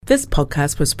This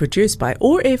podcast was produced by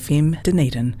OAR FM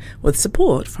Dunedin with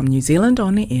support from New Zealand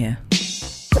On Air.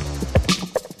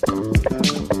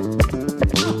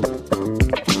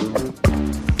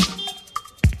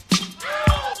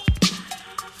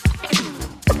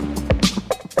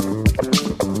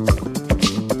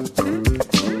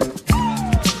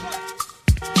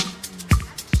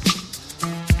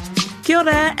 Kia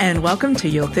ora and welcome to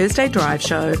your Thursday Drive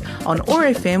Show on OAR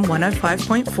FM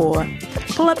 105.4.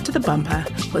 Pull up to the bumper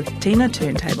with Tina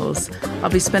Turntables. I'll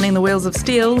be spinning the wheels of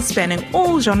steel, spanning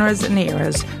all genres and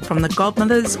eras, from the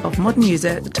godmothers of modern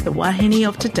music to the wahine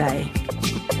of today.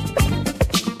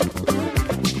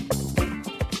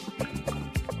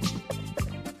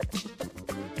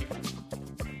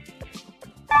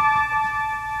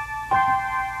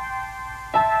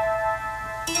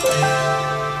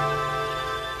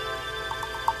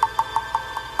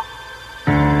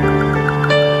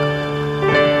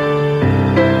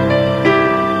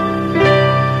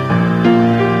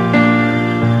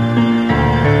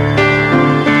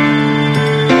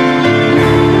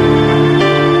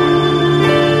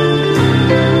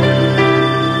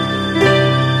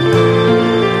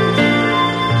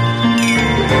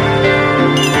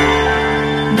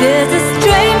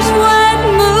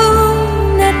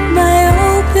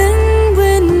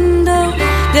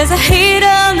 There's a heat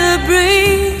on the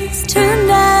breeze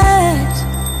tonight.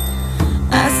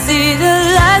 I see the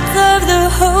lights of the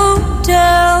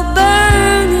hotel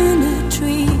burning the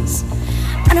trees,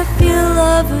 and I feel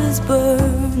lovers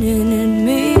burning in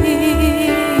me.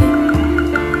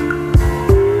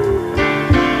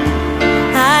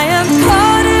 I am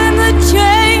caught in the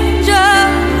change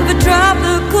of a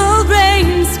tropical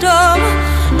rainstorm,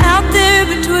 out there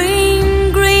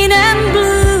between green and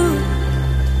blue.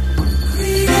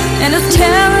 And it's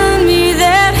telling me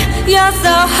that you're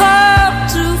so hard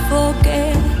to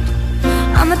forget.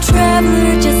 I'm a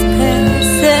traveler just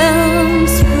passing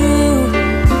through.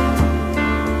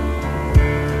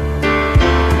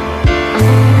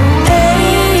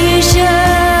 Asia,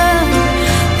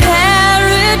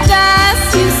 paradise,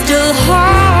 you still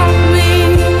haunt me.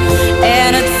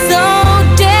 And it's so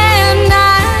damn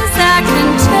nice, I can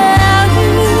tell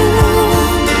you.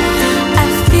 I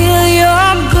feel your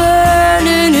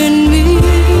burning in me.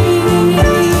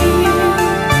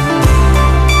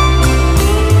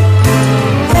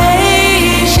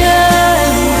 Asia,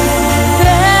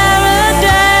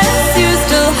 paradise, you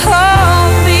still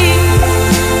hold me.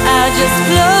 I just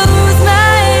close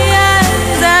my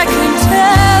eyes, I can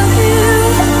tell you.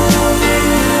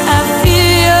 I feel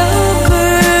you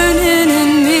burning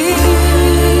in me.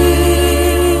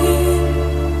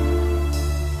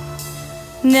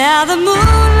 Now the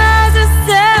moon lies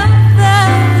herself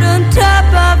out on top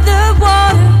of the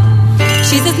water.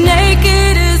 She's as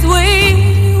naked as we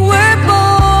were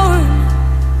born.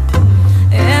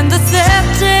 And the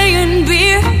Septian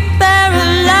beer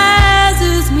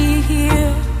paralyzes me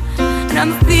here, and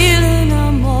I'm feeling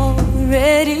I'm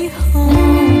already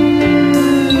home.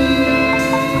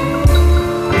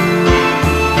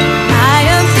 I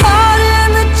am caught in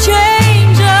the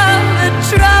change of a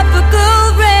tropical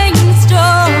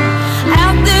rainstorm,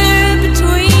 out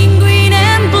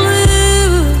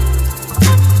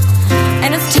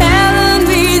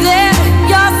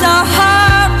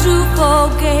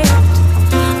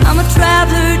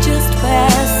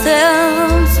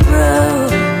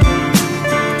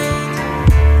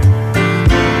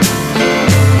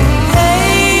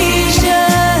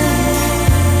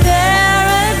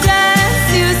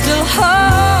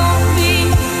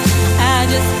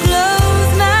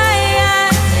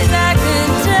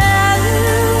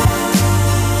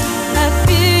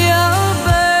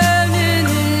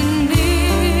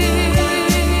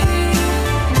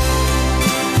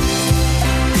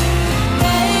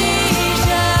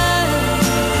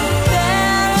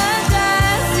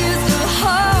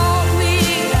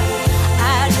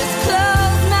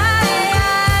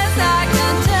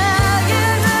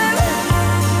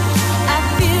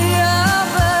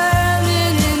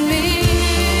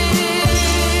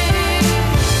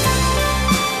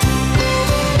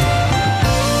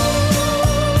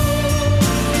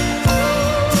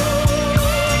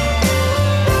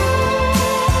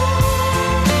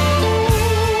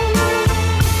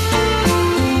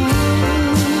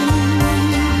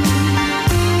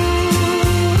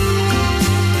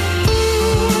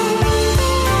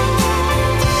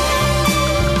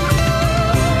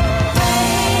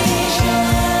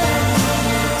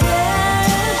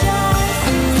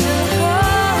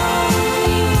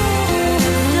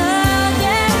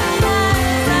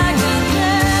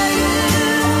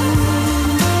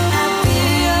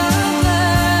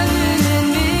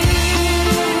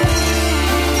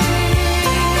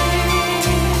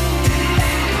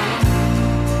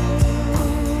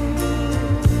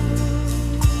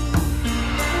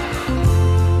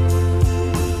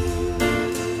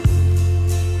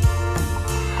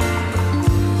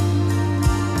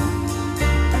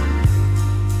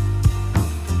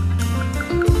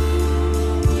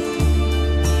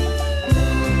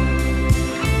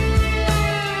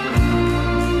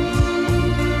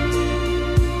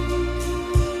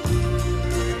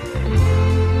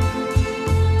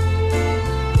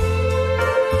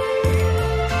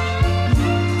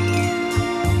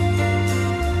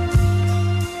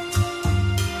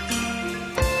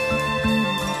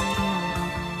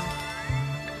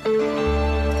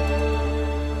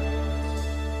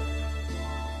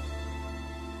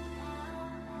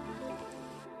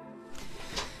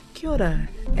Kia ora,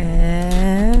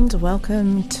 and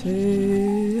welcome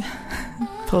to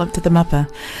Pull Up to the Mappa.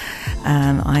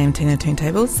 I am Tina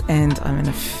Turntables, and I'm in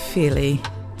a fairly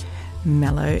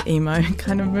mellow, emo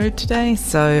kind of mood today.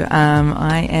 So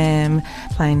I am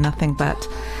playing nothing but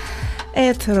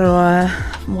Aotearoa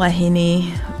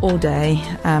Wahine all day,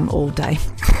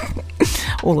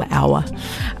 all hour.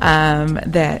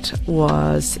 That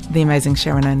was the amazing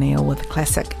Sharon O'Neill with the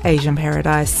classic Asian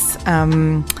Paradise.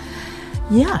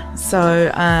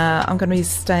 So I'm going to be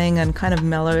staying in kind of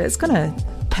mellow. It's going to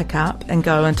pick up and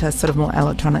go into sort of more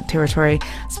electronic territory.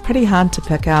 It's pretty hard to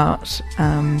pick out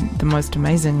the most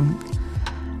amazing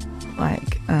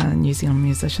New Zealand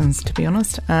musicians, to be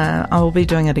honest. I will be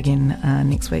doing it again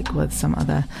next week with some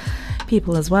other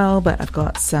people as well, but I've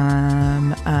got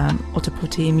some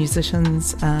Ōtepoti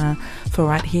musicians for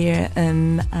right here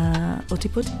in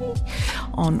Ōtepoti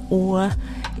on OAR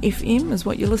FM is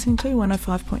what you're listening to,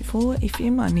 105.4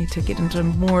 FM. I need to get into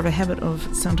more of a habit of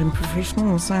sounding professional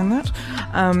or saying that.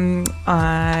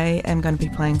 I am going to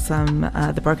be playing some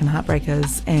The Broken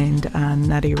Heartbreakers and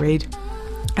Nadia Reid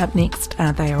up next.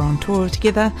 They are on tour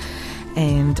together,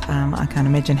 and I can't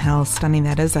imagine how stunning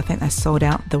that is. I think they sold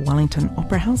out the Wellington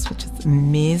Opera House, which is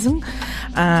amazing.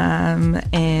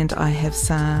 And I have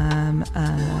some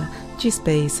Jess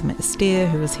B, some Esther,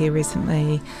 who was here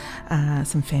recently,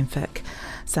 some fanfic,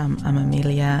 some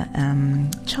Amelia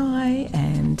Chai,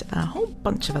 and a whole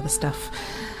bunch of other stuff.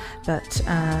 But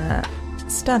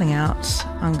starting out,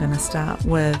 I'm going to start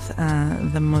with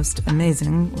the most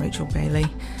amazing Rachel Bailey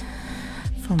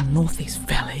from Northeast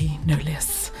Valley, no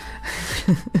less,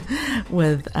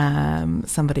 with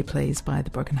Somebody Please by the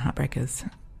Broken Heartbreakers.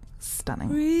 Stunning.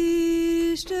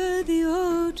 Reached at the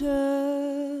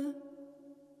altar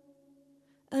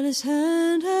and his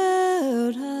hand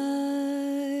held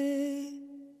high,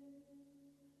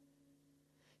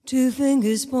 2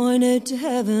 fingers pointed to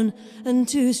heaven and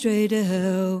 2 straight to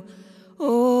hell. Oh,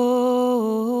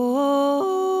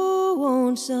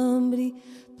 won't somebody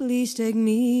please take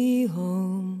me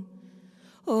home?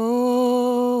 Oh,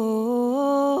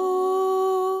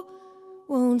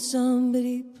 won't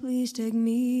somebody please take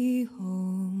me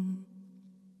home?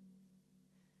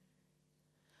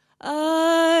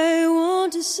 I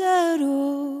want to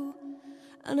settle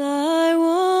and I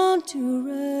want to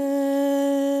rest.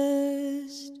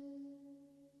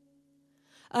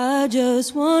 I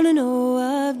just want to know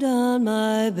I've done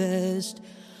my best.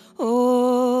 Oh,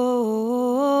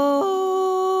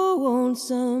 won't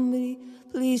somebody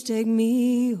please take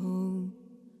me home?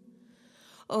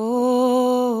 Oh,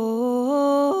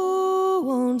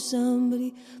 won't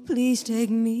somebody please take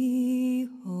me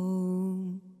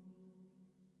home?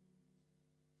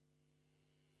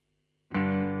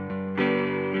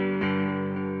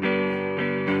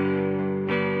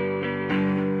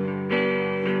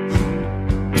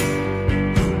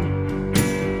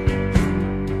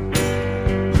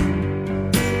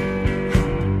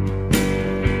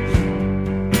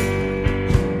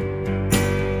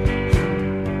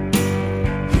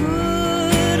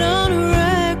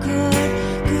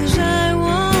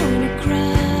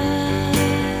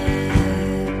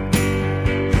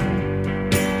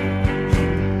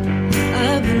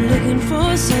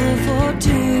 For 2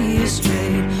 years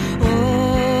straight. Oh,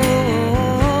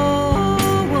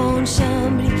 won't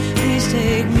somebody please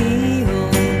take me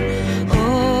home? Oh,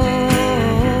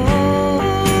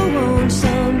 won't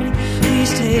somebody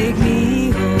please take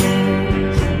me home?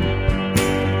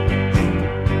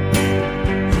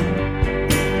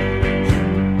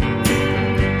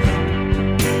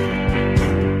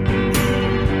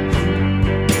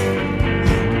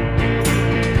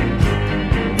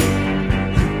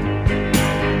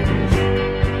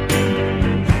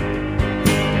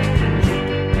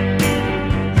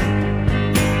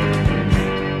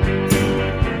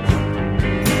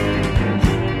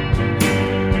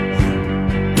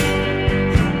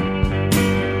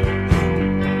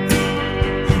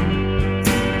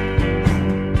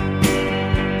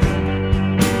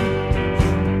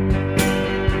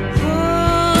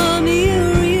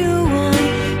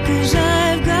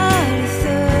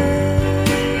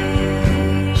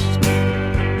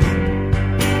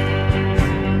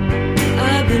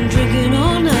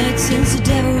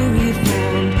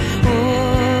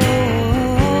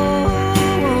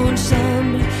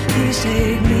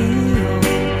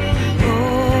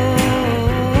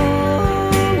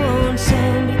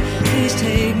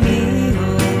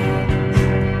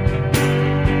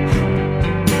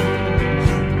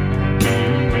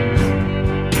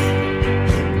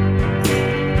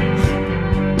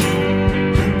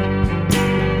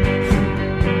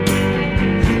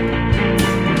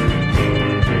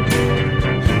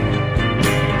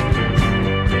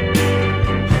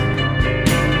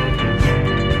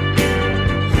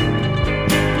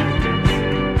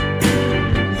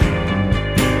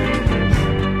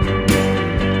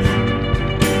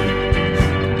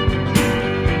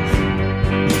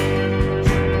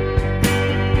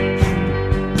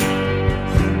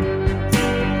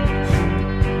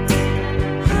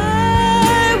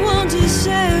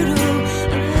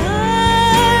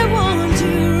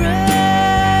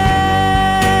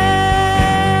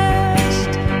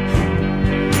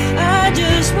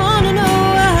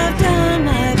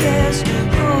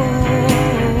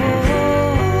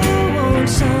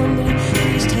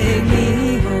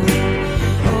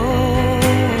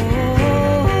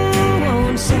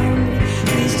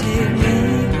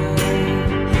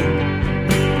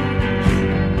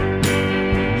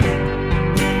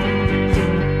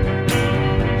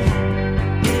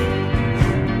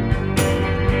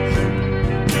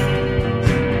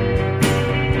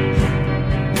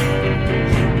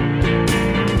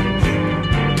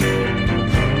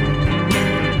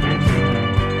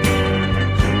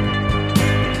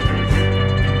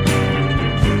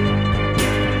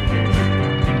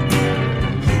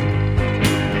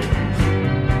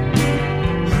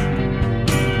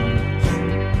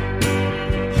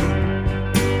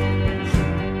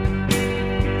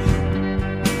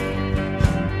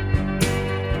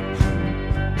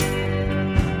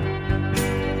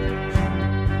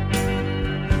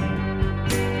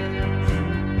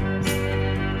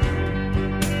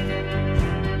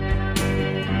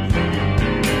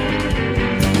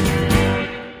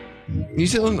 New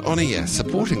Zealand On Air,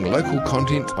 supporting local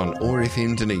content on OAR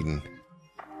FM Dunedin.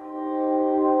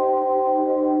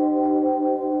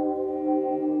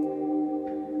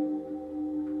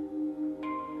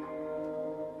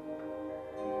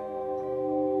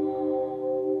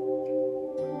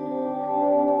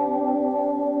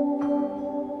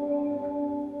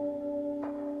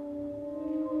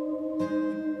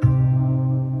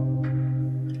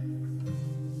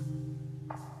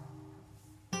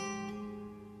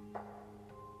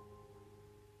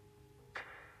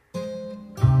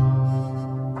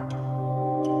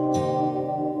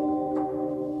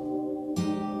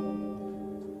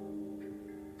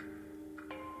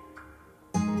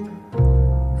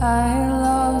 I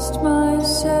lost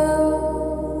myself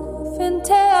in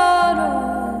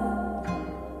Aotearoa.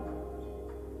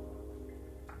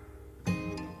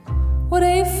 What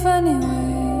a funny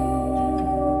way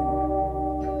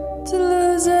to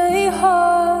lose a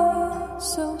heart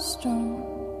so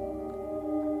strong.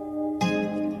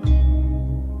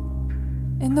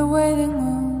 In the waiting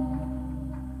room,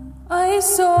 I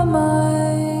saw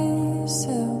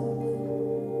myself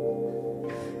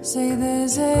say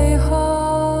there's a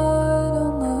heart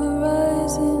on the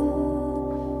horizon,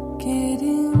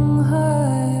 getting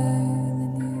higher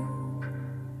than you.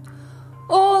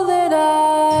 All that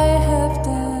I have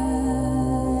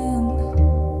done,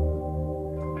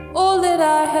 all that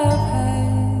I have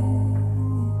had,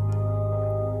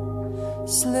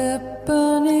 slip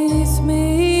beneath me.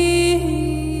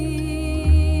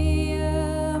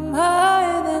 I'm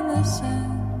higher than the sun.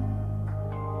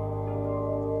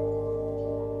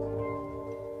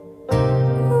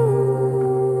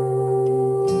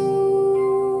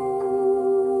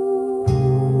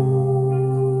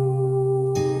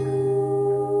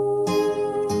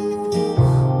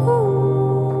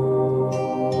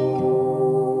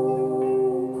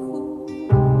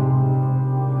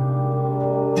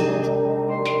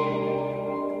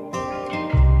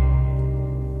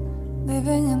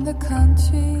 Living in the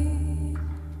country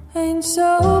ain't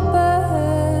so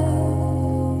bad.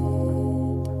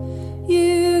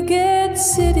 You get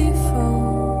city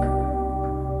folk,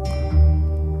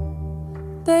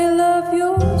 they love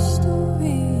your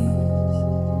stories.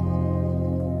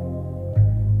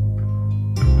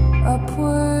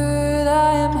 Upward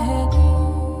I am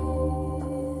headed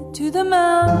to the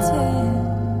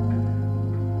mountain.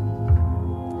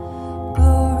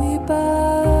 Glory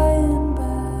by and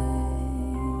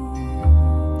by,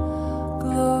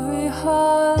 glory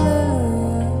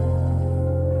hallelujah.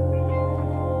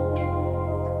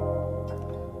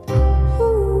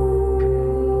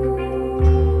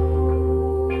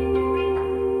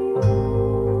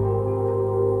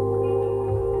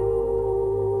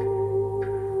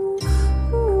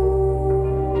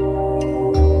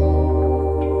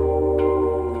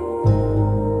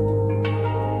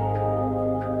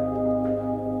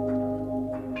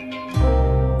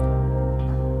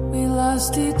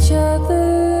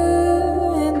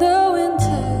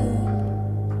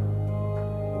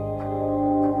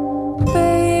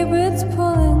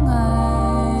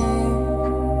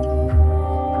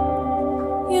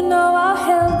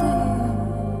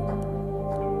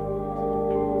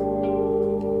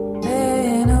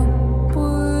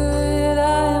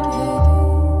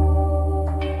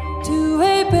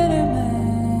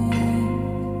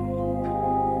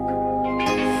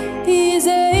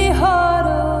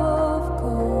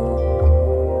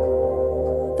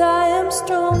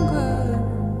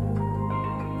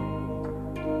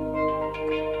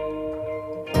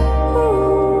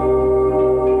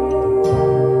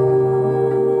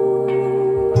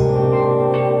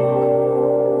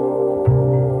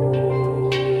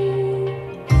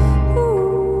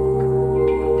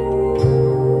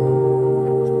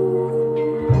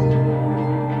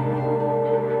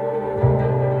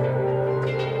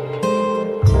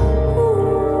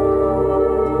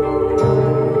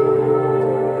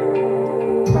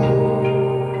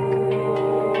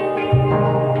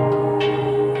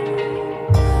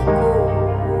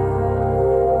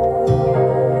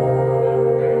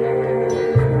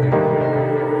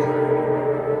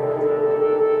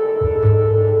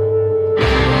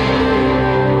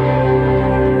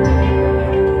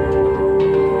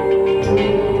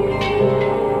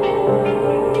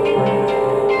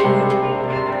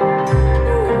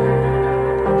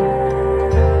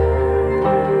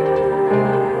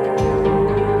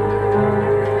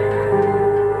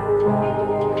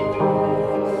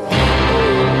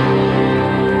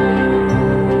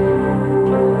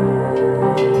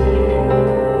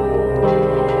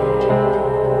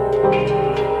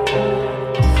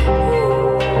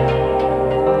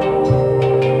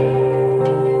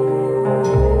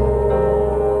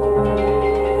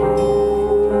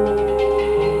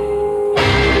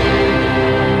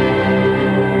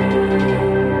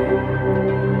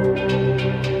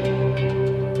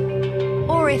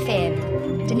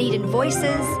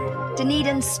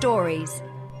 Dunedin stories.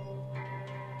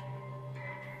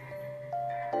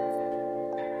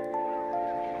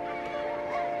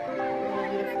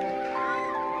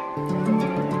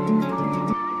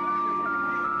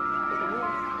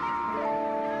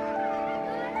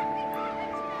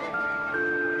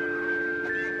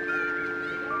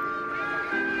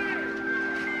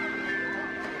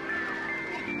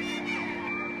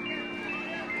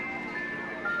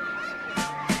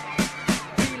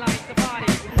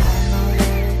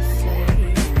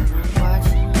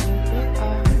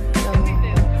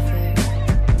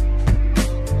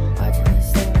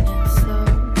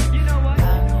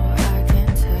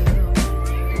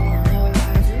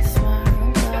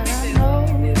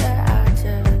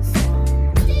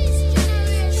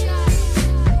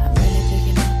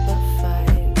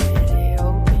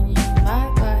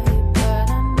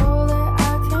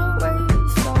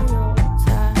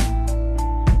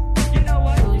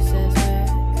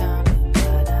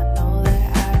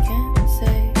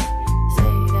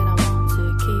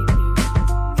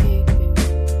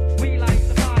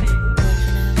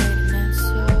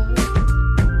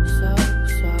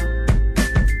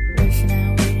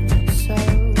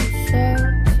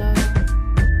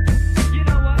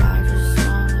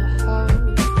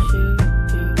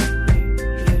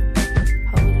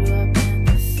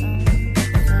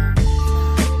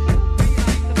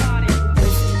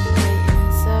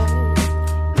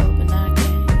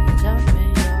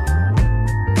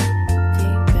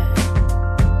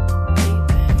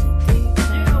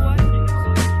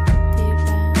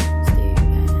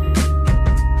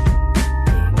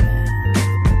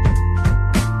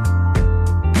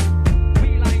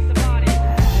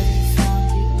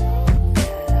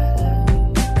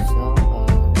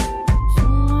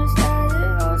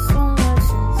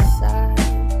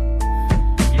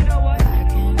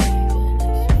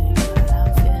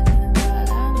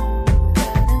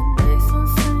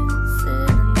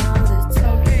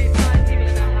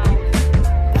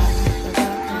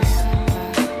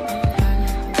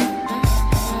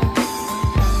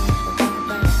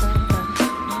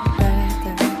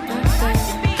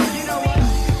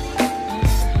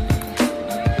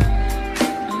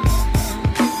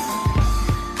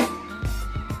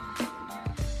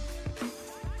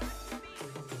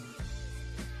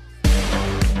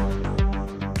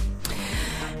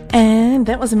 And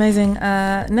that was amazing.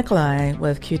 Nikolai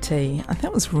with QT.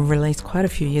 That was released quite a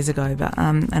few years ago, but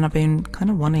and I've been kind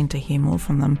of wanting to hear more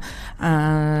from them.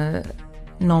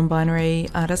 Non-binary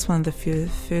artist, one of the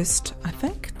first, I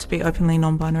think, to be openly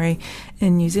non-binary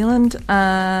in New Zealand,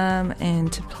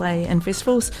 and to play in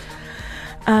festivals.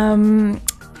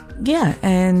 Yeah,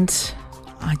 and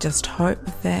I just hope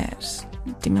that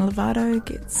Demi Lovato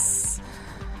gets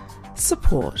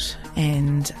support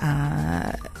and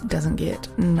doesn't get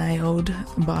nailed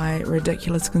by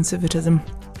ridiculous conservatism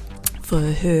for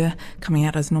her coming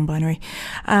out as non-binary.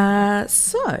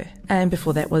 And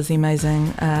before that was the amazing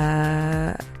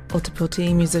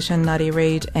Aotearoa musician Nadia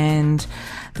Reid and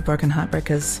the Broken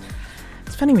Heartbreakers.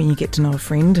 It's funny when you get to know a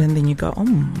friend and then you go, oh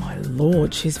my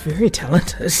lord, she's very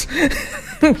talented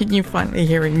when you finally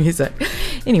hear her music.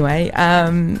 Anyway,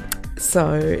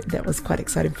 so that was quite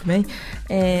exciting for me.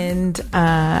 And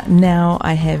now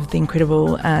I have the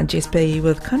incredible Jess B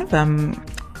with kind of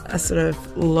a sort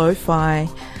of lo-fi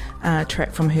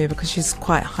track from her because she's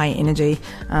quite high energy.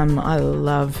 I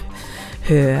love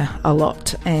her a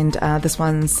lot. And this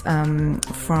one's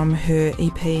from her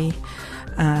EP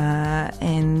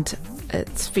and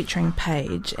it's featuring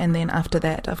Paige. And then after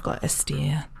that I've got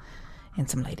Astaire and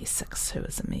some Lady Six, who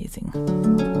is amazing.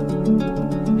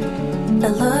 I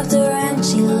loved her and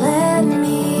she let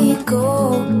me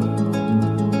go,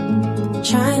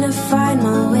 trying to find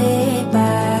my way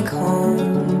back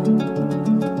home.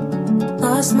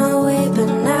 Lost my way, but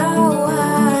now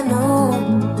I know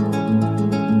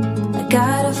I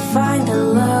gotta find the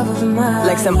love of my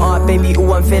like some art, baby,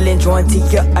 ooh, I'm feeling drawn to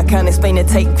ya. I can't explain it,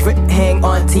 take grip, hang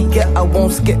on to ya. I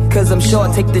won't skip, cause I'm sure,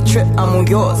 take the trip, I'm on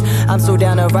yours. I'm so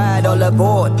down to ride all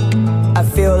aboard. I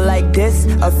feel like this,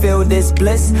 I feel this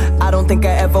bliss. I don't think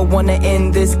I ever wanna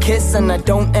end this kiss, and I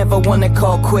don't ever wanna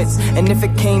call quits. And if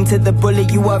it came to the bullet,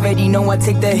 you already know I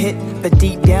take the hit. But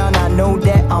deep down I know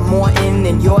that I'm more in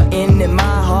than you're in, and my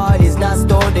heart is not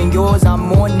stored in yours. I'm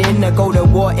mourning to go to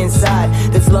war inside.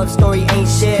 This love story ain't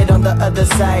shared on the other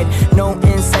side. No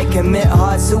insight, commit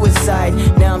hard suicide.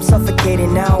 Now I'm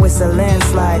suffocating, now it's a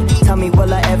landslide. Tell me,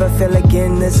 will I ever feel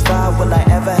again this fire? Will I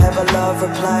ever have a love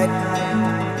replied?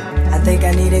 I think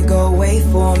I need to go away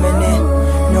for a minute.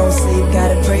 No sleep,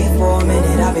 gotta pray for a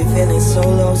minute. I've been feeling so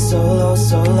low, so low,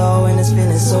 so low, and it's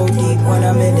feeling so deep when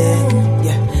I'm in it.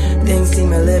 Yeah, things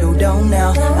seem a little dull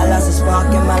now. I lost a spark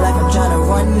in my life, I'm trying to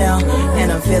run now.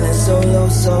 And I'm feeling so low,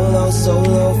 so low, so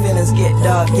low. Feelings get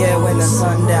dark, yeah, when the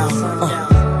sun down.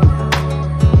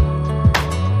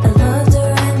 I loved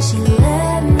her and she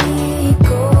let me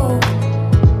go,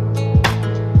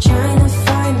 trying to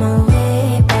find my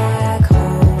way back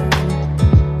home.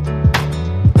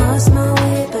 Lost my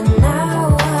way, but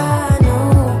now I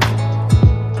know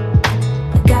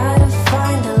I gotta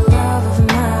find a love of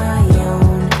my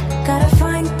own. Gotta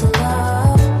find the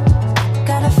love,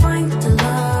 gotta find the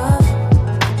love.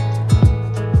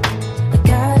 I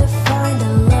gotta find a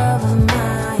love of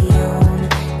my own.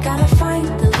 Gotta find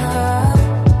the love,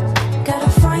 gotta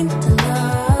find the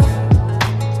love.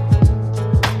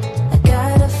 I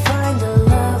gotta find the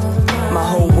love of my own. My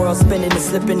whole world spinning and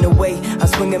slipping away. I'm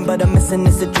swinging but I'm missing,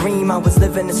 it's a dream. I was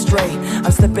living astray.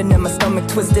 I'm slipping and my stomach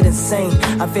twisted insane.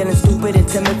 I'm feeling stupid and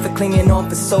timid for clinging on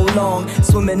for so long.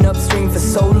 Swimming upstream for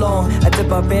so long. I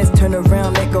dip our beds, turn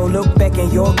around, let go, look back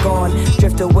and you're gone.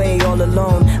 Drift away all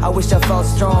alone. I wish I felt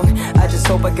strong. I just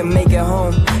hope I can make it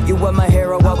home. You were my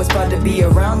hero, I was proud to be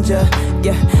around ya.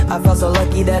 Yeah, I felt so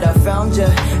lucky that I found ya.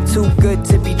 Too good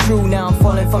to be true, now I'm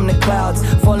falling from the clouds,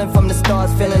 falling from the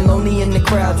stars, feeling lonely in the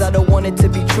crowds. I don't want it to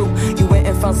be true. You went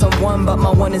and found someone, but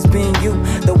my one is being you.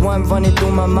 The one running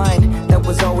through my mind, that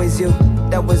was always you.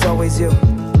 That was always you.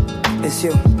 It's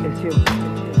you. It's you.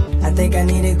 I think I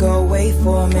need to go away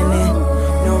for a minute.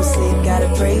 No sleep, gotta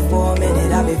pray for a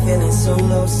minute. I've been feeling so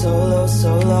low, so low,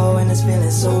 so low, and it's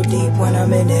feeling so deep when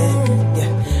I'm in it.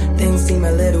 Yeah, things seem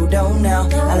a little dull now.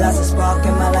 I lost a spark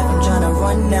in my life, I'm trying to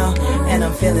run now. And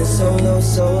I'm feeling so low,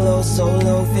 so low, so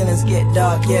low. Feelings get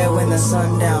dark, yeah, when the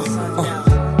sun down.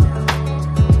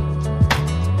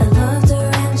 I loved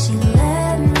her and she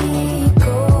let me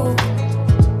go,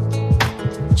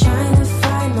 trying to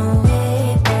find my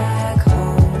way back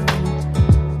home.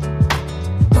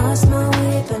 Lost my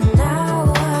way, but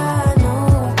now I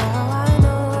know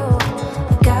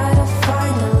I gotta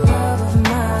find the love of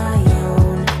my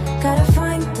own. Gotta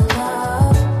find the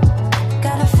love,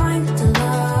 gotta find the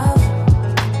love.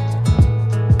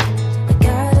 I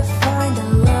gotta find the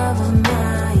love of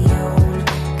my own.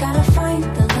 Gotta find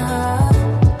the love,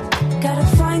 gotta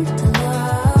find the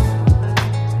love.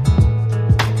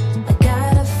 I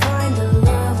gotta find the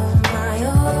love of my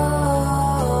own,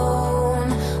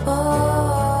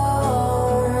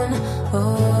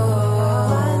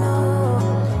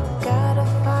 gotta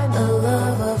find the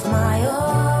love of my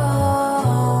own,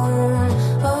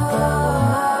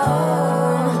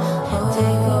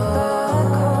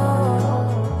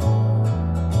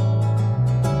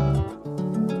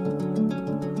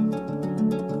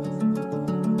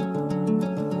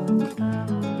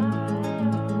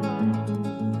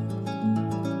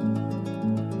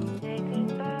 take me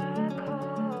back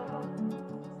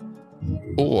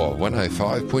Or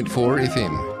 105.4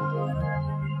 FM.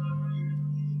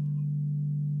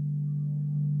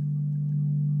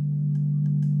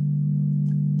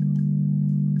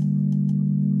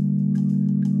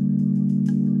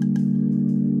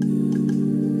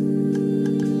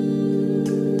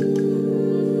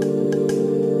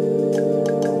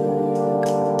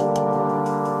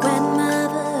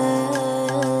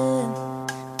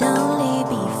 Don't leave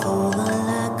before the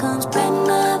light comes,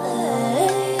 grandmother.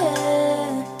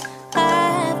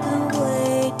 I've been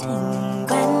waiting,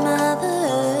 grandmother.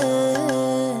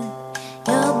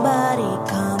 Your body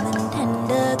calm and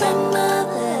tender,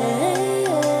 grandmother.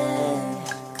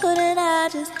 Couldn't I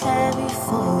just have you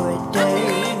for a day?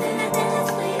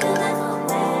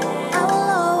 I will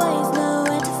always know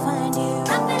where to find you.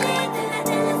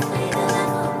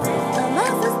 My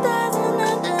sisters and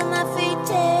under my feet,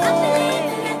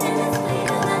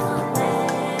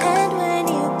 and when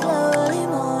you glow early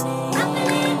morning,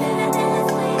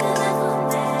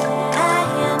 I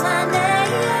hear my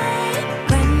name,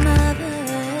 grandmother,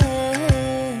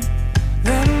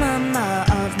 the mama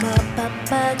of my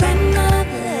papa,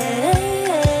 grandmother.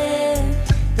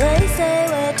 They say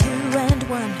we're 2 and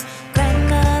 1,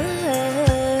 grandmother.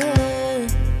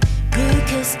 You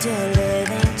kissed your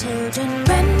living children,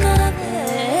 grandmother,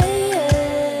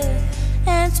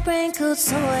 and sprinkled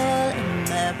soil in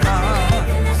their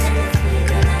palms.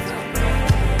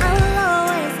 I'll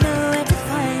always know where to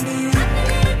find you.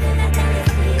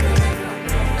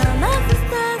 My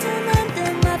sisters and under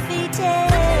my feet,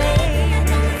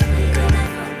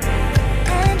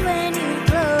 and when you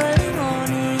glow early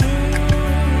morning,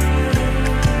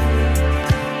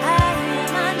 I hear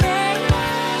my name,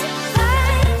 fly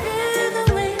through the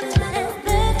wind and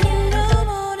let you know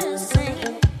more to sing.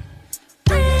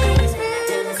 Wings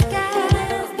through the sky,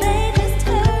 they just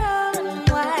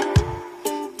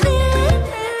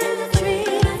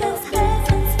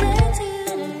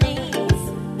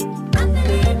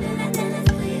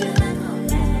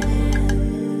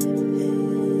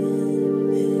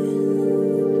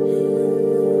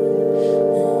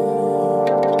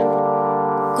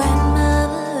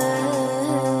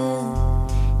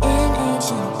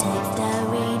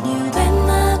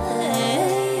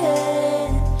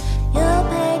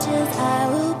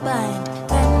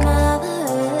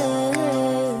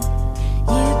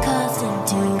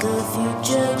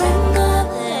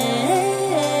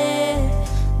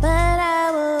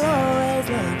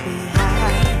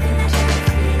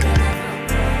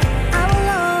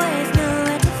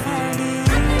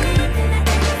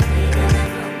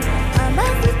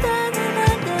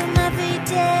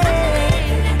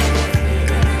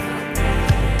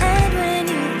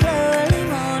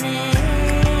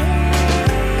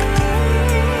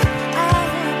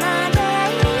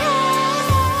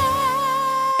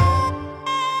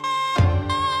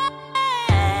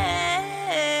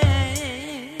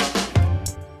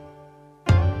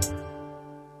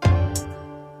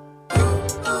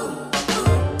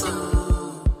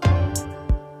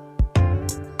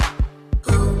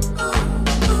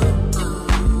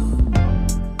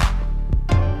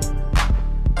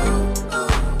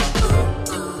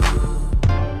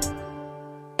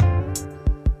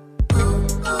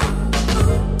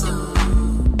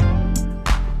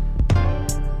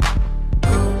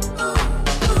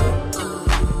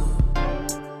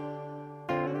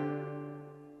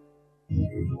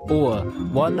or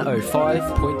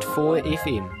 105.4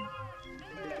 FM.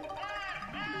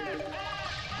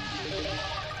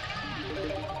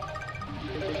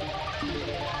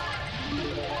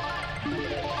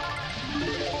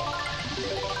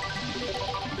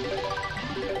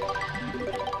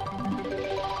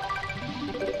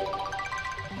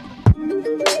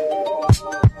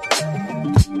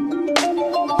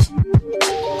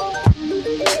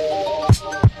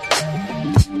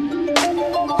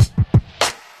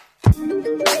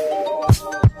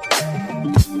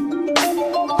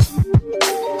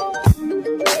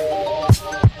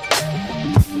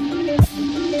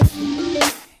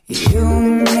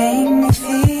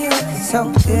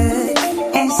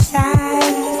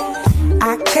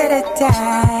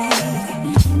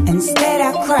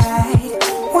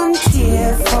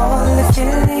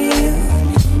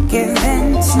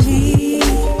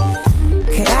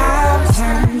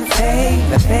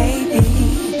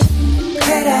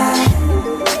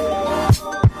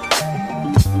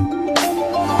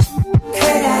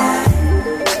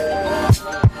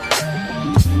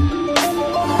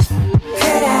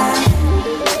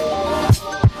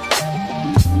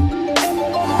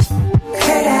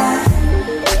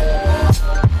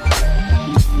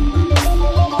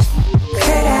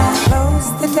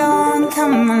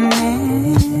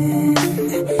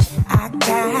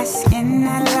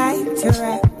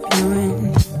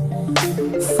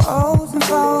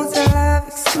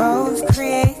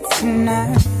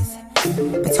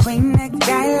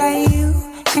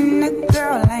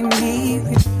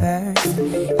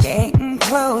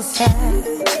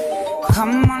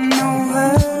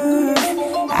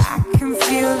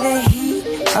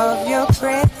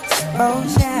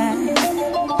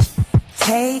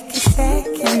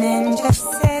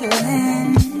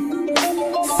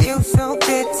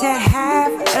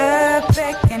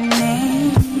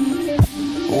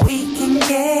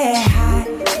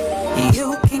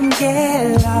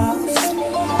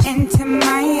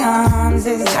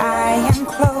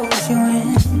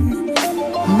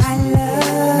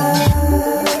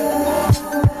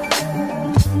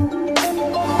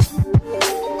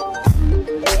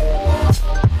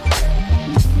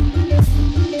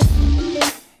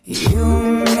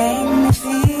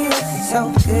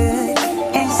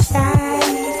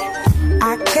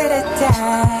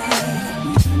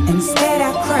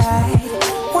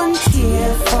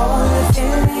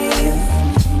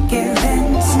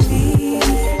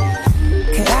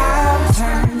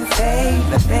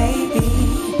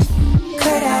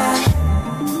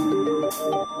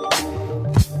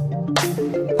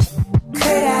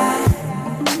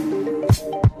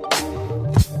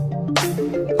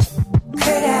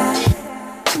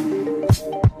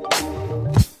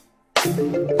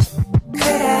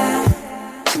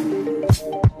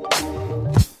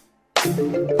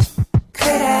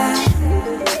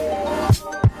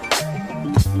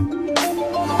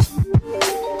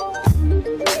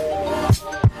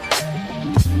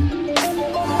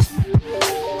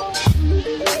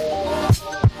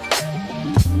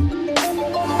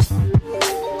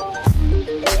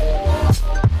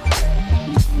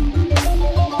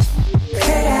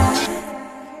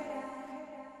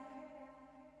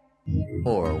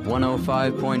 Or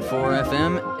 105.4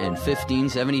 FM and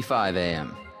 1575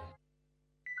 AM.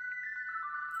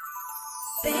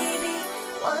 Baby,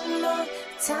 one more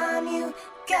time you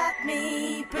got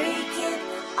me breaking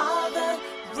all the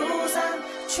rules. I'm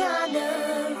trying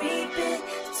to read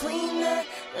between the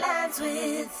lines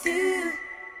with you.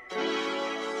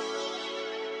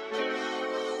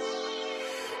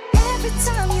 Every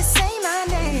time you say my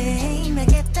name, I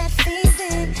get that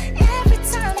feeling. Every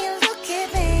time you look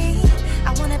at me,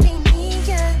 I wanna be near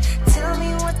you. Tell me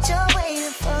what you're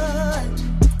waiting for.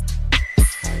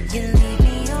 You leave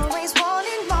me always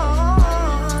wanting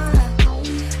more.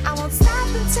 I won't stop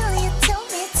until you tell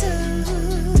me to.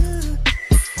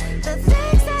 The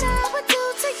things that I would do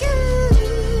to you.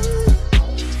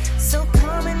 So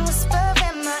come and whisper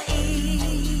in my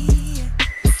ear.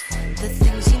 The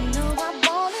things you know I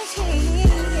wanna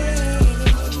hear.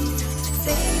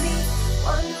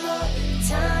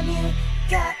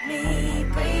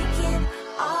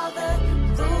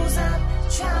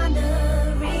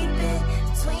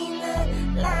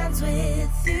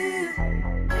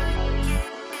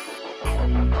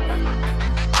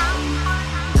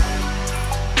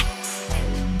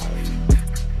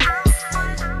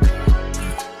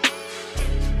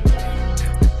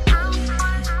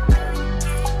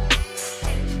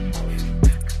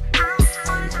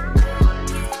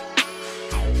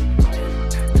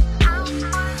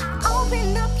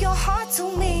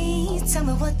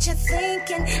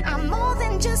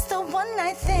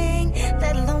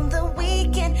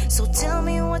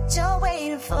 what you're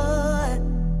waiting for.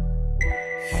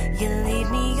 You leave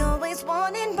me always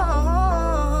wanting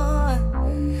more.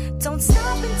 Don't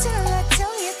stop until I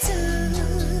tell you to.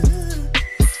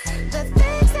 The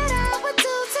things that I would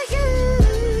do to you.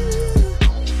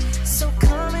 So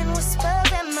come and whisper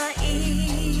in my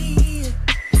ear.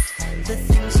 The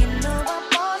things you know I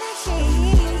wanna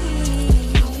hear.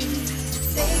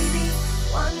 Baby,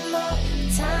 one more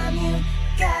time you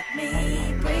got me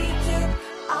breaking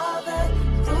all the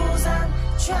rules. I'm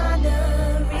trying to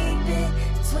read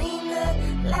between the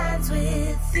lines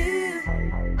with you.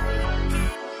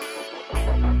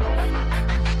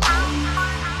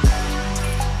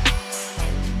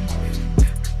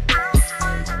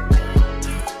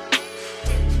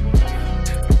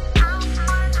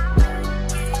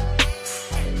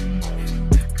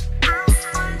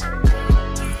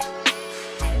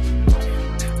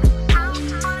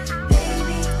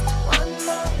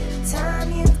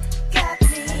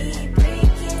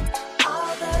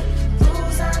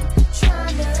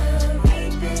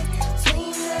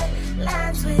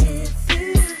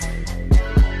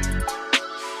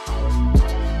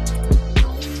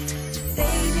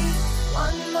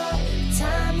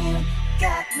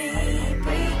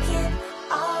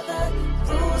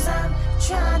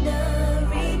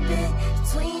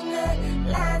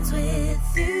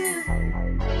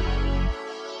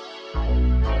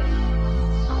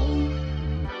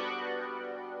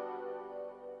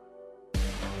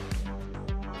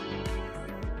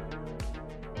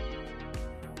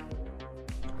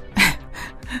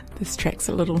 This track's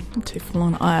a little too full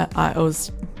on. I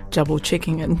was double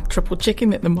checking and triple checking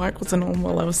that the mic wasn't on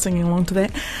while I was singing along to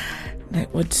that.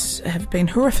 That would have been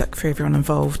horrific for everyone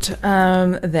involved.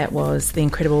 That was the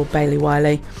incredible Bailey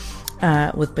Wiley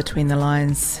with Between the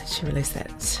Lines. She released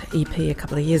that EP a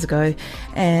couple of years ago.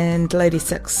 And Lady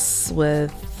Six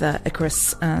with the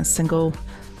Icarus single.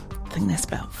 I think that's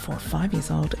about 4 or 5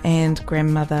 years old. And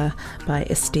Grandmother by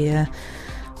Esther,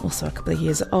 also a couple of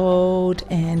years old.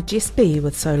 And Jess B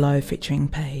with Solo featuring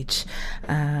Paige.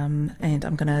 And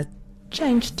I'm going to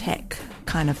change tack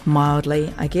kind of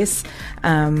mildly, I guess.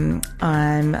 I'm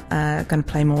going to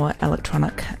play more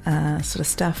electronic sort of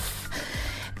stuff.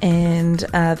 And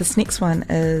this next one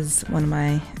is one of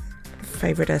my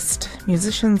favouriteest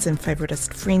musicians and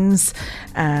favouriteest friends.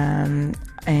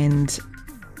 And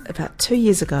about 2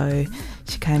 years ago,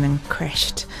 she came and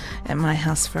crashed at my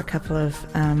house for a couple of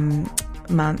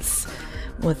months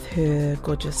with her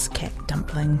gorgeous cat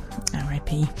Dumpling,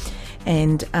 R.I.P.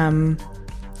 And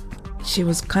she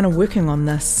was kind of working on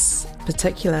this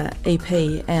particular EP,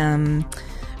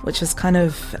 which is kind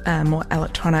of more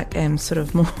electronic and sort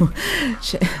of more...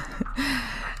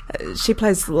 she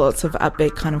plays lots of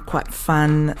upbeat, kind of quite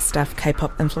fun stuff,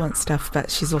 K-pop influenced stuff, but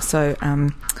she's also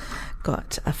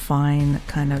got a fine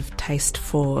kind of taste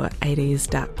for 80s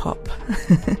dark pop.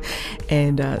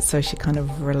 And so she kind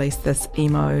of released this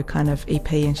emo kind of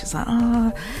EP, and she's like,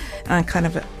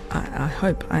 I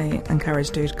hope I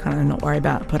encouraged her to kind of not worry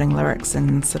about putting lyrics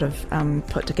and sort of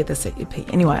put together this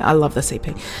EP. Anyway, I love this EP.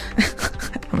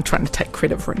 I'm trying to take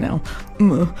credit for it now.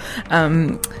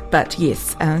 But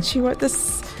yes, she wrote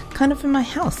this kind of in my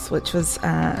house, which was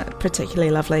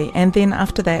particularly lovely. And then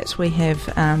after that, we have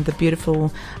the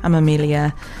beautiful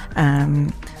Amelia,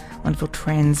 wonderful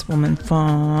trans woman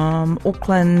from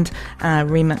Auckland,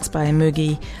 remixed by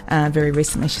Mugi. Very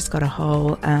recently, she's got a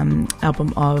whole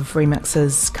album of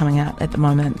remixes coming out at the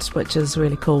moment, which is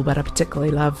really cool, but I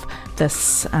particularly love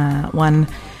this one.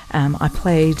 I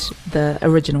played the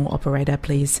original Operator,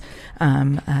 Please,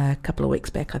 a couple of weeks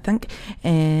back, I think.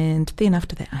 And then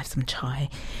after that, I have some chai.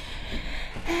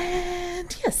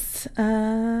 And yes,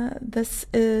 this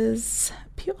is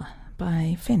Pure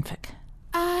by Fanfic.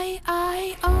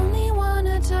 I only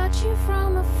wanna touch you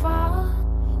from afar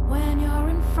when you're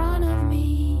in front of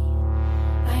me.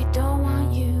 I don't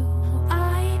want you.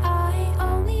 I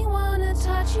only wanna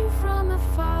touch you from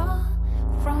afar,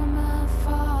 from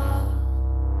afar.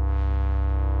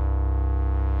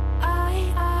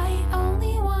 I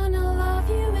only wanna love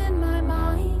you in my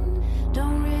mind.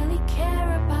 Don't really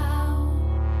care about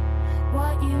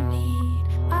what you need.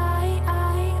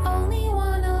 I only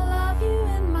wanna love you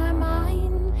in my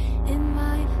mind, in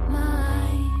my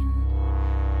mind.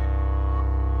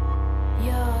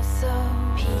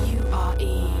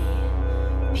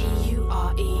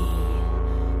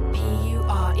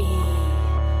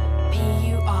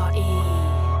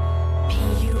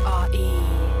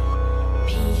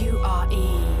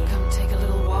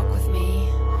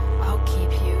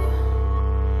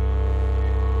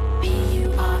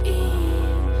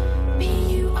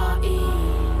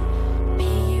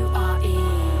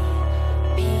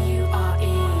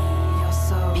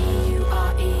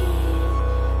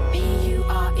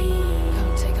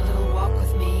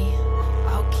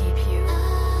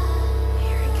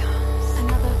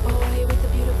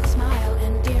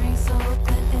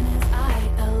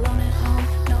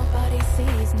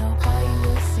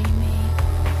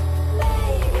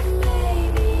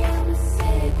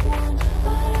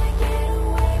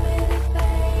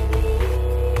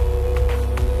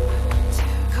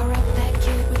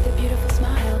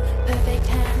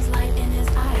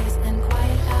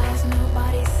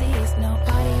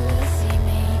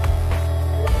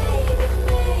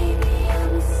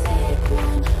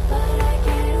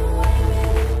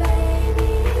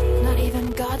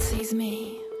 heart sees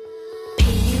me.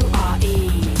 P-U-R-E,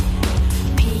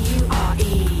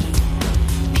 P-U-R-E,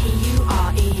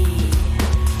 P-U-R-E,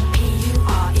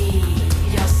 P-U-R-E,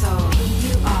 your soul.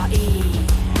 P-U-R-E,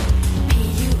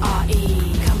 P-U-R-E,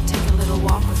 come take a little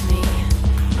walk with me.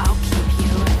 I'll keep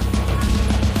you.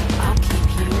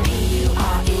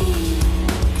 P-U-R-E,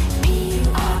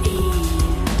 P-U-R-E,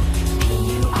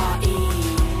 P-U-R-E,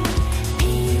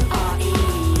 P-U-R-E,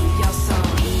 your soul.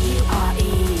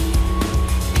 P-U-R-E,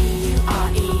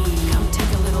 P-U-R-E, come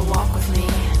take a little walk with me.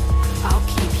 I'll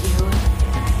keep you.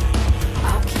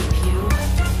 I'll keep you.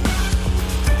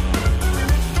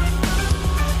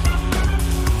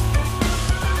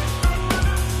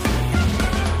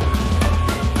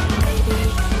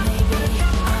 Maybe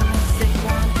I'm a sick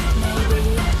one. Maybe.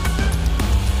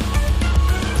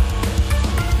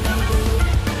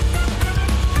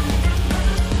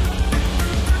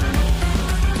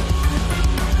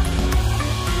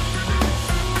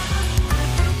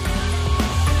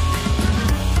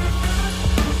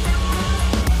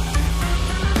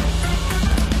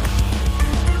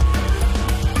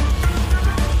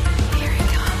 Here it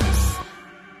comes.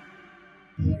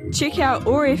 Check out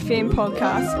Or FM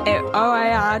podcast at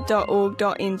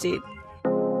oar.org.nz.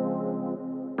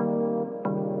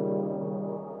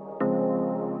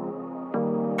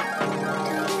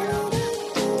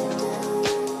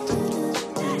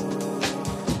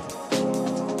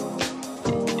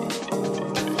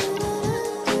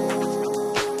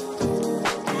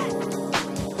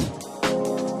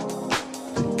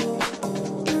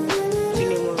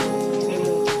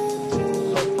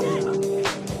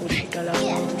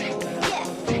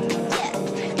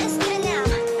 Let's get it now.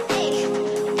 Hey,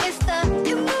 it's the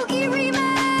Kamugi remix.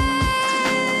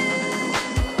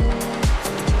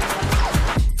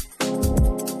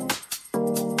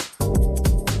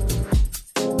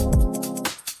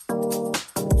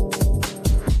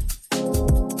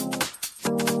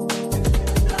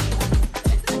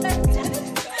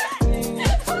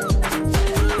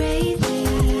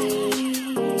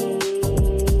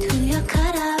 To your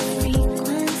cut-off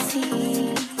frequency,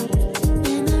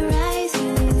 memorize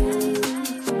you.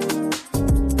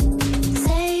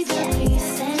 Say the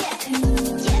preset tune.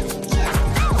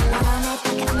 I'm on it,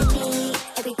 pocket on repeat.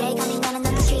 Every day coming down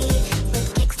another street with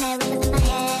kicks, snare, rhythm in my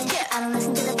head. I don't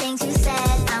listen to the things you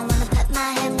said. I wanna put my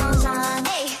headphones on,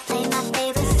 play my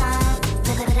favorite song,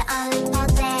 put it on loop all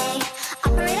day.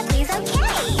 Operator, please, okay.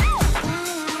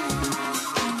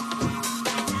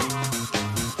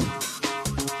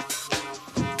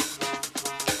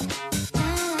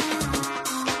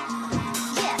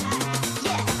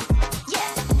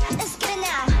 Let's get it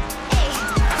now.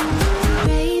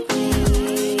 Baby,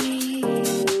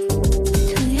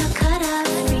 to your cut-off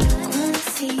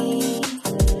frequency,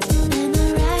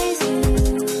 memorize you.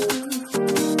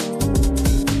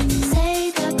 Say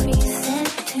the preset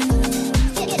tune.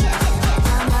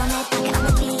 I'm on it, pocket on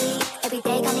repeat. Every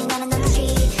day coming down another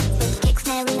street with kicks,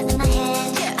 snare, rhythm in my head.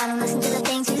 I don't listen to the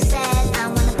things you said. I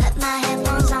wanna put my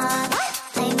headphones on,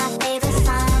 play my favorite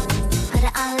song, put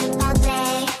it on loop all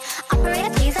day.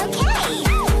 Operator, please, okay.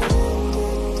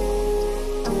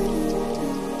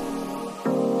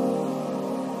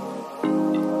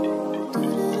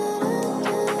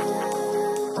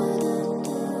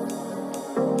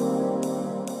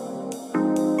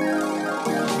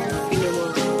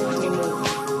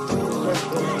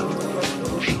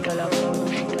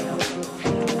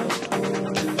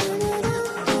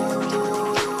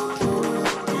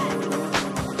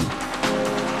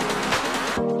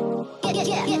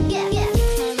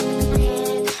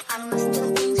 I'm listening to the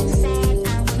things you said.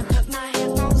 I wanna put my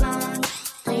headphones on,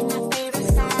 play my favorite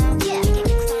song.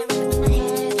 Kicks, snare, rhythm in my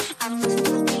head. I'm listening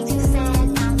to the things you said.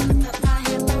 I wanna put my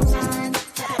headphones on,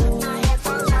 put my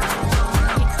headphones on.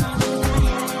 Kicks, snare, rhythm in my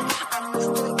head. I'm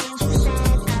listening to the things you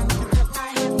said. I wanna put my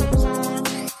headphones on,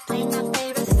 play my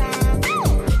favorite song.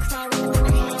 Kicks, snare, rhythm in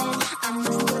my head. I'm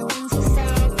listening to the things you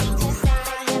said.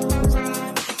 Headphones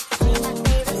on, play my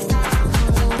favorite song.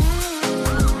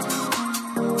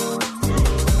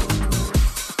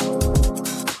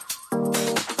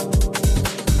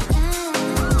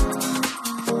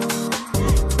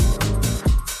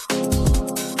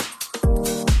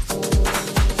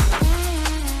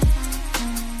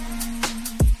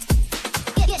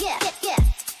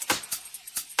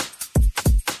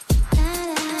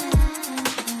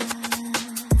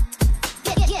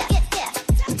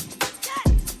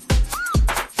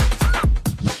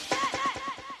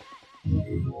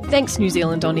 Thanks, New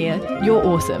Zealand On Air. You're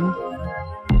awesome.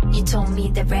 You told me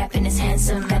that rapping is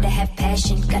handsome. Gotta have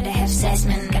passion, gotta have sass,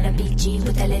 man. Gotta be G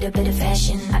with a little bit of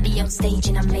fashion. I be on stage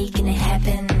and I'm making it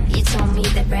happen. You told me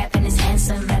that rapping is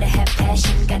handsome. Gotta have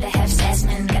passion, gotta have sass,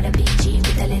 man. Gotta be G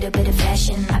with a little bit of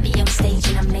fashion. I be on stage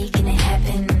and I'm making it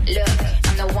happen. Look,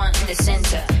 I'm the one in the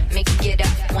center. Make you get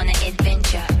up, wanna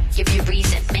adventure. Give you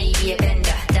reason, maybe a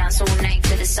bender. Dance all night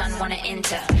till the sun wanna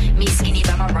enter. Me skinny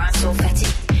but my rhyme so fatty.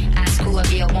 Ask who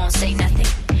of you won't say nothing.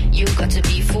 You got to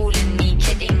be fooling me,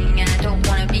 kidding. I don't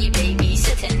wanna be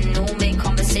babysitting. No make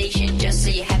conversation just so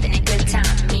you're having a good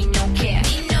time. Me no care.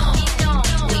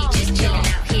 We just chilling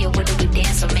out here. What do we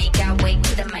dance or make our way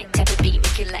to the mic? Type of beat,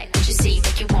 make you like what you see,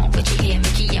 make you want what you hear,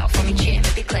 make you yell from your chair,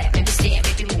 maybe clap, maybe stare,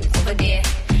 maybe move over there.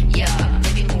 Yeah,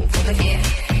 maybe move over there.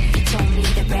 You told me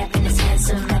that rapping is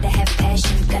handsome. Gotta have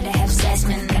passion, gotta have sass,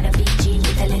 man. Gotta be G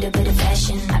with a little bit of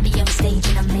fashion. I be on stage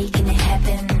and I'm making it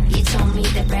happen. You told me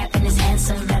that rapping is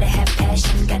handsome. Gotta have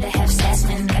passion, gotta have sass,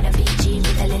 man. Gotta be G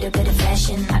with a little bit of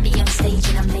fashion. I be on stage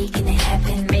and I'm making it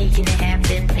happen. Making it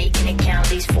happen, making it count.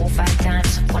 These 4 or 5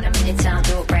 times. 1 a minute time,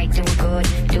 do it right, do it good.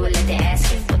 Do it like they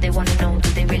ask me. What they wanna know, do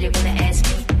they really wanna ask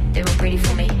me? They were ready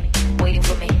for me, waiting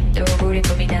for me. They were rooting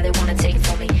for me, now they wanna take it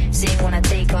from me. Saying when I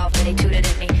take off, then they tooted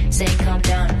at me. Saying calm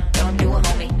down, don't do it,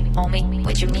 homie. Homie,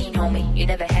 what you mean, homie? You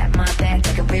never had my back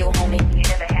like a real homie. You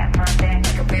never had my back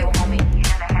like a real homie. You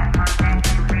never had my back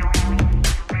like a real homie.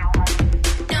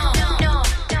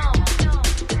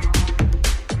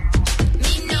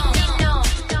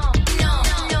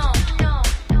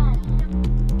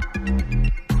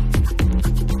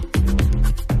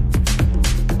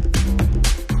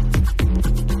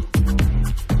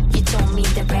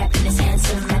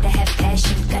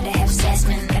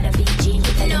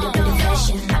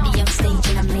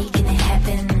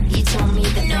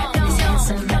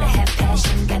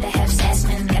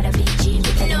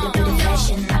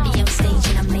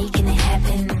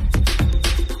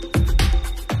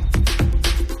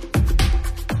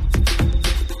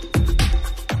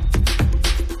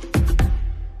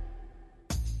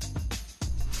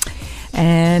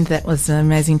 And that was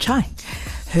Amazing Chai,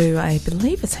 who I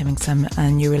believe is having some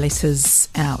new releases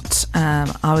out.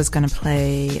 I was going to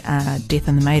play Death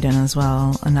and the Maiden as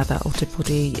well, another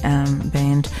Aotearoa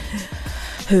band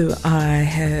who I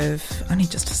have only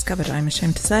just discovered, I'm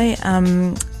ashamed to say.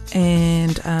 And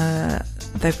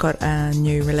they've got a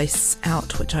new release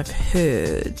out, which I've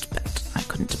heard, but I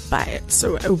couldn't buy it,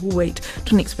 so I will wait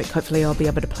till next week. Hopefully I'll be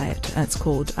able to play it. It's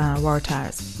called Waratah.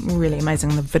 It's really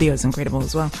amazing. The video's incredible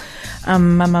as well.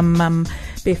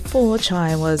 Before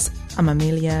Chai was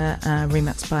Amelia,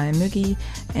 remixed by Mugi,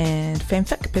 and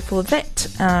Fanfic. Before that,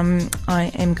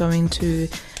 I am going to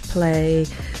play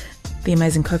the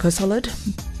amazing Coco Solid,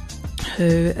 who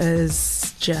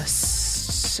is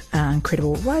just an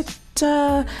incredible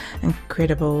writer,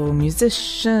 incredible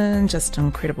musician, just an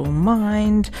incredible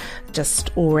mind, just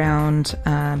all round.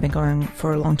 Been going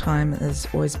for a long time, has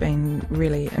always been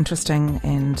really interesting,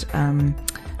 and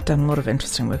done a lot of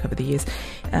interesting work over the years.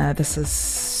 This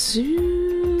is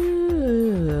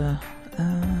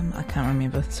I can't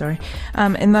remember, sorry.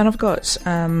 And then I've got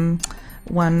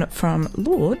one from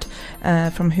Lord,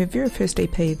 from her very first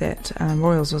EP that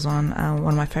Royals was on,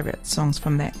 one of my favourite songs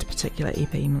from that particular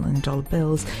EP, $1 Million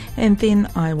Bills. And then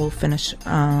I will finish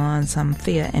on some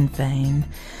Thea and Vanier,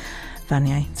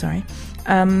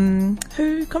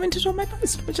 who commented on my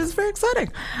post, which is very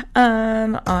exciting. I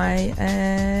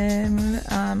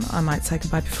might say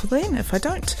goodbye before then. If I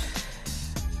don't,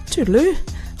 toodaloo.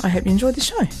 I hope you enjoyed the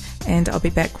show, and I'll be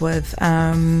back with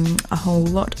a whole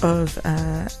lot of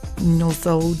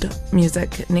Northold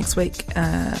music next week,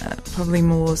 probably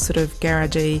more sort of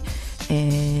garagey,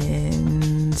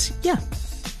 and yeah,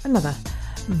 another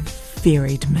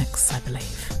varied mix, I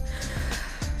believe.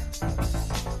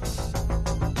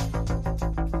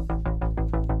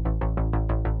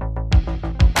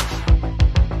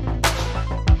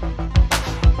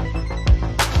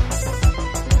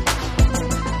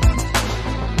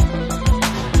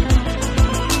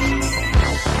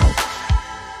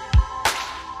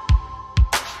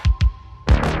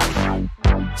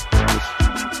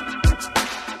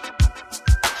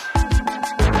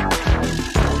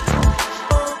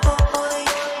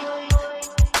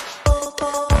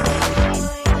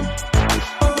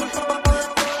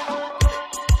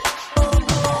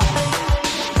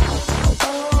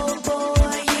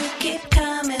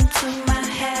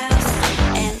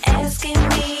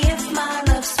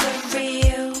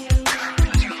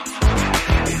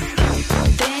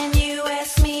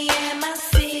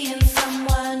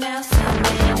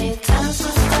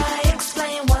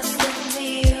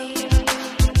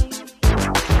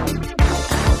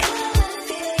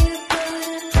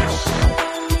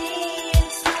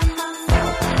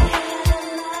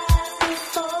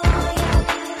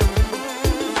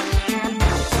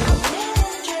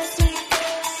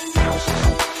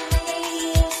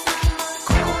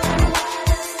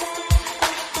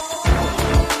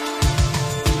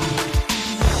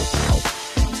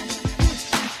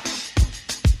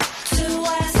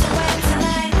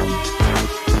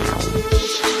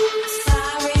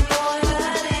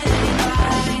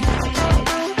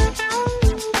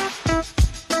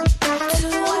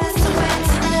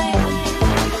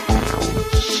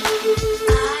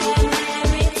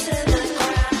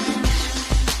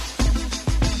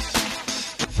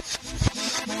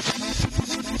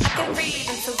 read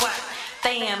into what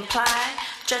they imply,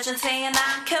 judging saying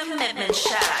I'm commitment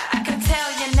shy. I can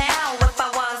tell you now if I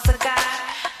was a guy,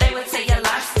 they would say your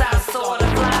lifestyle sort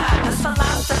of lie. This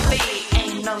philosophy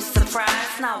ain't no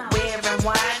surprise, not wearing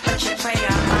wide, but you pray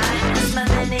our mind. This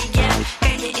millennium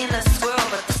got you in a swirl,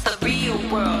 but this the real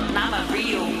world, not a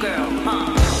real girl,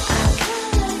 huh?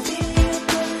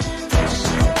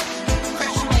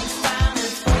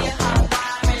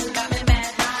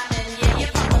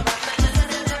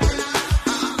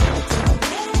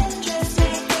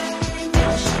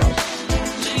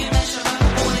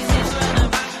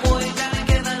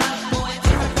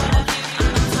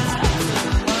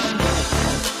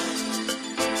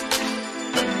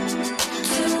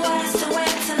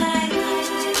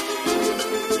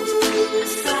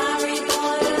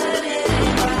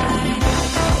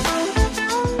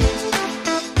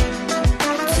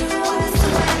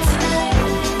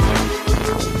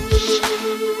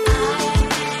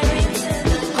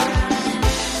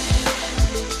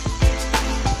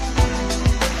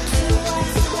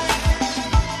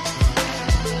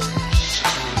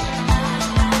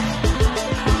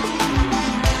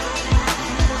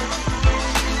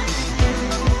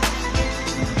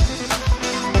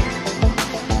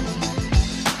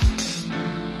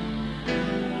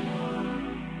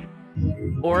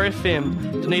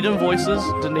 FM, Dunedin Voices,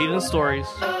 Dunedin Stories.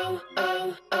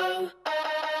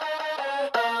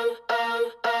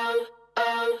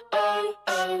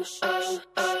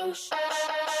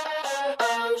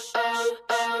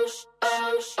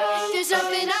 There's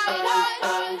something I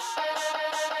want,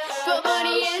 but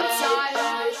money and time,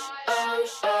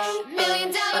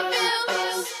 $1,000,000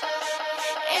 bills,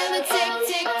 and the tick,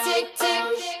 tick, tick, tick.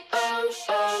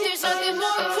 There's nothing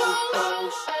more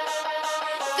cruel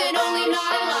than only 9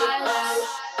 lives,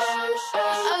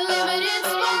 unlimited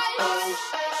spice,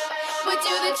 but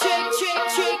do the trick, trick,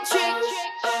 trick, trick.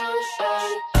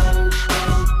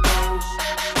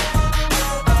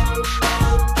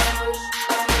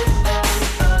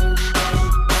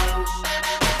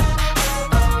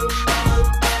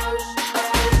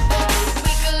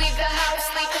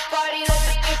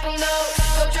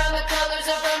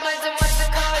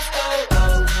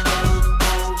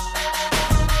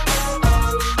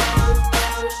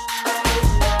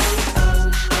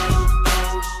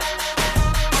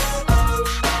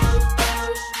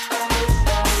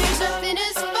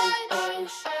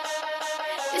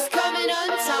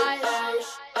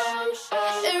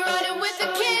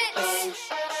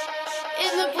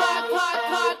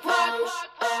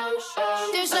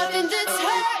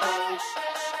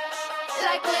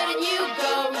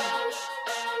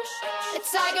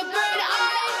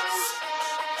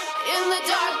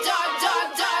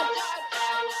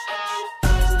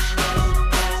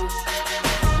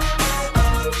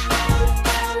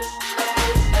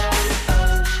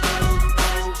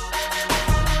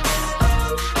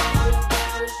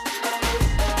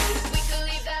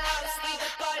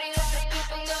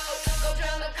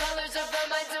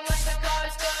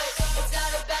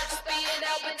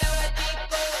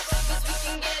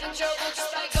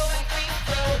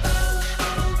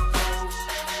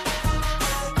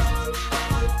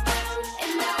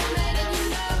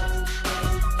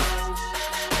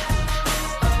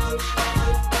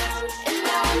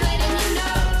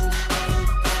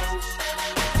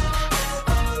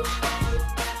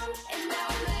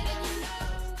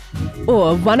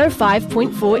 Or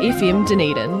 105.4 FM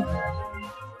Dunedin.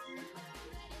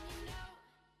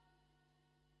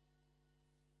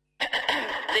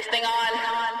 This thing on.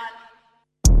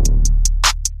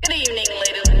 Good evening,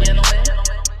 ladies and gentlemen.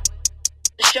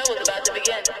 The show is about to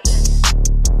begin.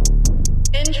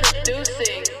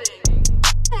 Introducing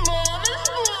Mama's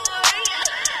Boy.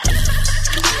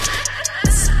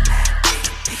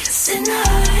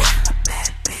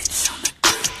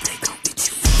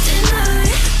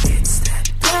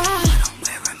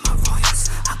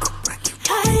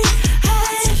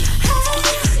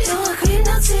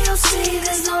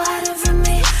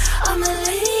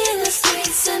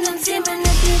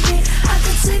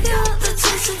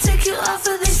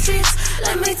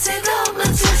 Let me take out my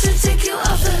chest and take you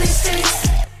off of these streets.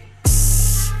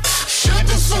 Shut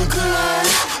the fuck up.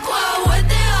 Qua what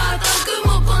they are, talking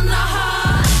up on the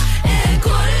heart. And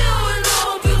Coreo and no,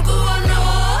 Bilko and no.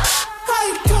 How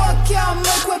you talk, yeah,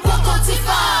 make way, Poco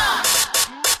Tifa.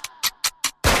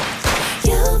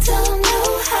 You don't know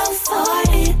how far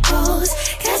it goes.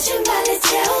 Catch you by the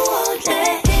tail, won't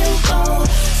let it go.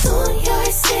 Soon your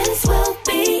sins will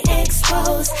be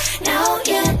exposed. Now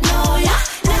you know, yeah.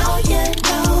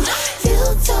 You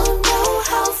don't know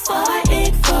how far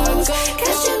it goes.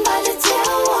 Catch you by the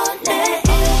tail, won't let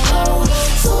it go.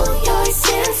 Soon your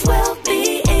sins will be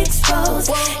exposed.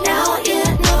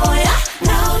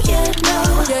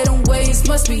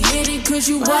 cause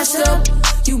you washed up.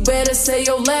 You better say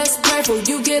your last prayer before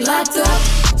you get locked up.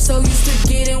 So used to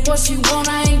getting what you want,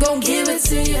 I ain't gon' give it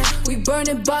to you. We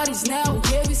burning bodies now,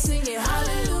 yeah, we singing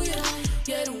hallelujah.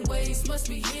 Yeah, them waves must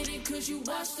be hidden cause you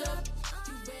washed up.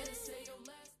 You better say your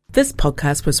last. This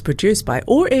podcast was produced by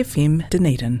OAR FM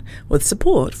Dunedin with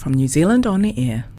support from New Zealand On Air.